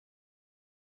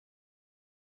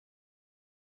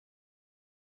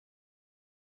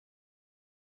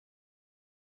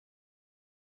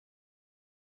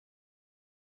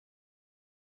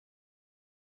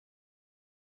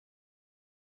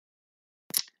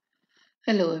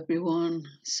Hello everyone.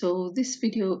 So this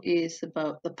video is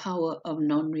about the power of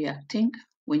non-reacting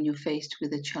when you're faced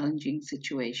with a challenging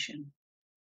situation.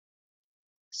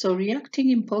 So reacting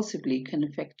impulsively can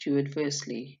affect you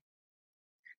adversely.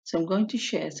 So I'm going to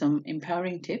share some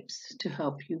empowering tips to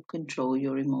help you control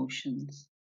your emotions.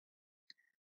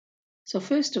 So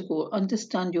first of all,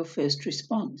 understand your first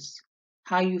response,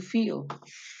 how you feel.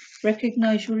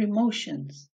 Recognize your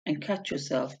emotions and catch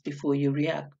yourself before you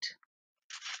react.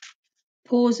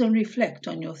 Pause and reflect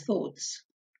on your thoughts.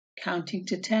 Counting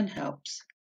to 10 helps.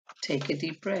 Take a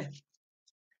deep breath.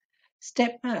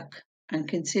 Step back and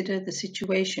consider the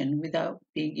situation without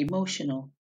being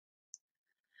emotional.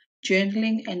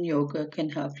 Journaling and yoga can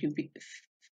help you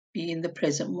be in the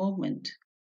present moment.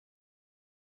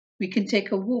 We can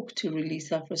take a walk to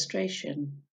release our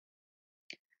frustration.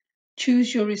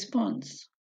 Choose your response.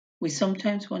 We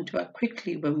sometimes want to act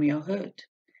quickly when we are hurt.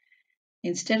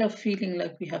 Instead of feeling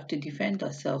like we have to defend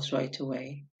ourselves right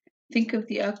away, think of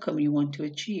the outcome you want to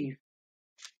achieve.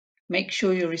 Make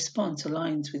sure your response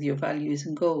aligns with your values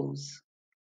and goals.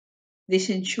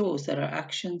 This ensures that our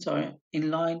actions are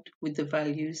in line with the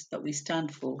values that we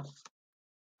stand for.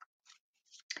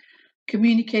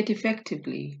 Communicate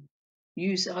effectively.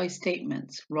 Use I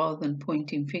statements rather than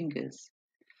pointing fingers.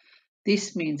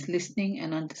 This means listening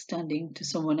and understanding to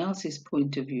someone else's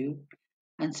point of view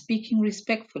and speaking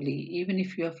respectfully even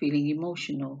if you are feeling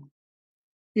emotional.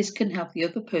 This can help the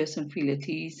other person feel at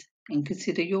ease and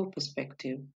consider your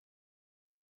perspective.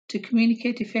 To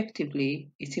communicate effectively,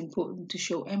 it's important to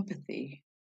show empathy.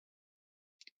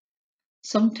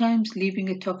 Sometimes leaving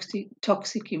a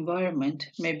toxic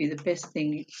environment may be the best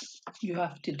thing you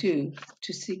have to do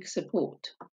to seek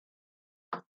support.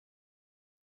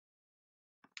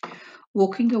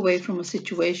 Walking away from a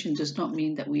situation does not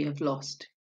mean that we have lost.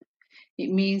 It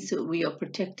means that we are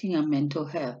protecting our mental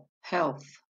health.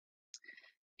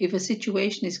 If a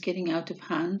situation is getting out of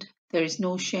hand, there is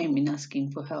no shame in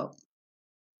asking for help.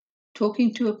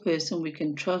 Talking to a person we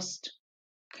can trust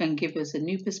can give us a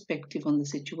new perspective on the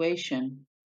situation.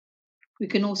 We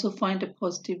can also find a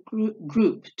positive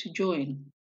group to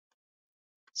join.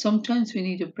 Sometimes we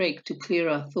need a break to clear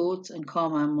our thoughts and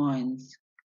calm our minds.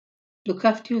 Look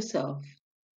after yourself.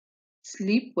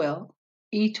 Sleep well,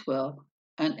 eat well,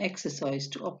 and exercise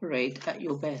to operate at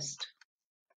your best.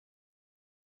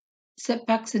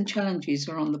 Setbacks and challenges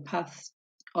are on the path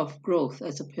of growth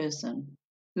as a person.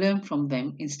 Learn from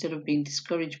them instead of being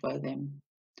discouraged by them.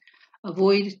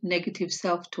 Avoid negative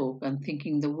self-talk and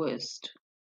thinking the worst.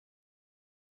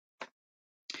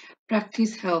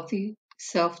 Practice healthy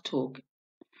self-talk.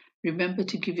 Remember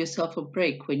to give yourself a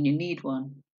break when you need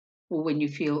one or when you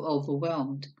feel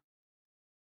overwhelmed.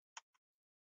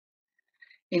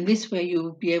 In this way, you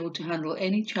will be able to handle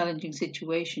any challenging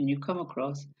situation you come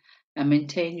across and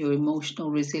maintain your emotional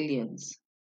resilience.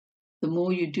 The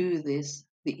more you do this,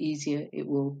 the easier it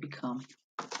will become.